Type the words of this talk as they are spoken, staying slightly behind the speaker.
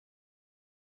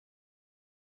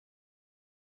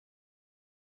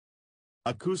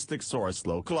Acoustic source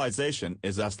localization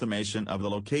is estimation of the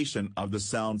location of the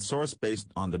sound source based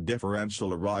on the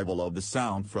differential arrival of the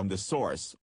sound from the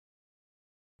source.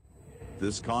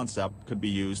 This concept could be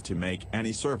used to make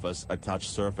any surface a touch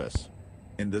surface.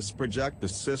 In this project, the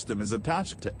system is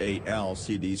attached to a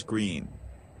LCD screen.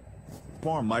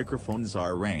 4 microphones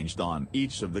are arranged on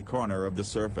each of the corner of the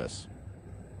surface.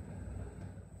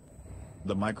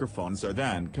 The microphones are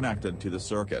then connected to the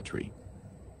circuitry.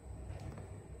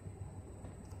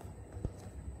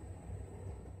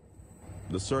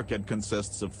 The circuit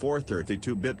consists of 4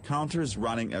 32-bit counters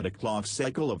running at a clock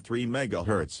cycle of 3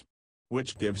 MHz,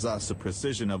 which gives us a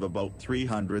precision of about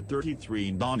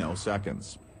 333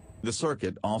 nanoseconds. The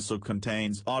circuit also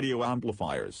contains audio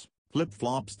amplifiers,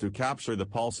 flip-flops to capture the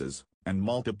pulses, and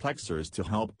multiplexers to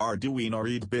help Arduino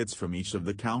read bits from each of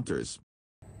the counters.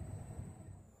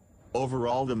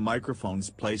 Overall, the microphones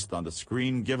placed on the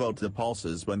screen give out the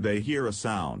pulses when they hear a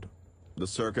sound. The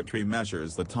circuitry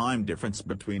measures the time difference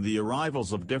between the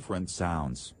arrivals of different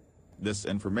sounds. This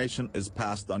information is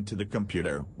passed on to the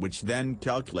computer, which then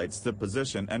calculates the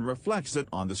position and reflects it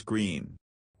on the screen.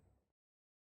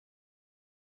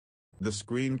 The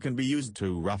screen can be used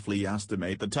to roughly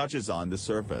estimate the touches on the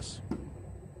surface.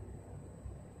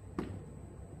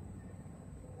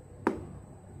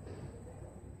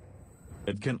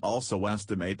 It can also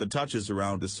estimate the touches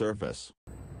around the surface.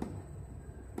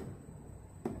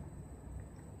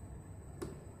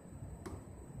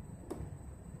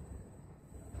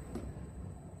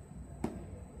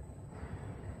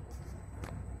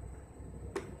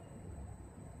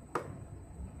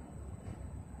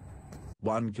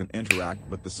 One can interact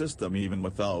with the system even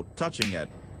without touching it.